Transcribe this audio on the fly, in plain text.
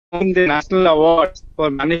among the national awards for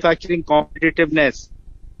manufacturing competitiveness,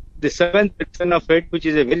 the seventh edition of it, which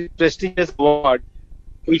is a very prestigious award,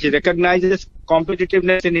 which recognizes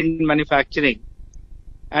competitiveness in Indian manufacturing.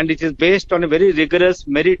 And it is based on a very rigorous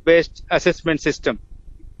merit-based assessment system.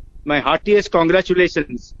 My heartiest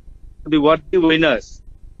congratulations to the worthy winners.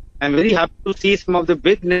 I'm very happy to see some of the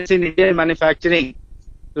big names in Indian manufacturing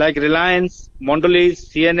like Reliance,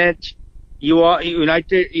 Mondelez, CNH,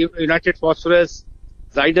 United Phosphorus,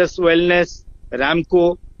 Zydus Wellness,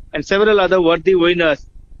 Ramco, and several other worthy winners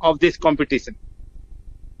of this competition.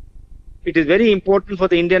 It is very important for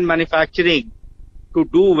the Indian manufacturing to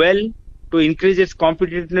do well, to increase its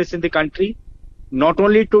competitiveness in the country, not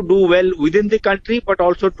only to do well within the country, but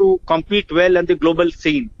also to compete well on the global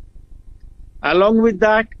scene. Along with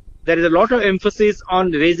that, there is a lot of emphasis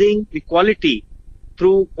on raising the quality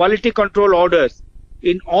through quality control orders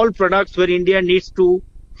in all products where India needs to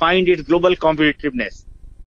find its global competitiveness.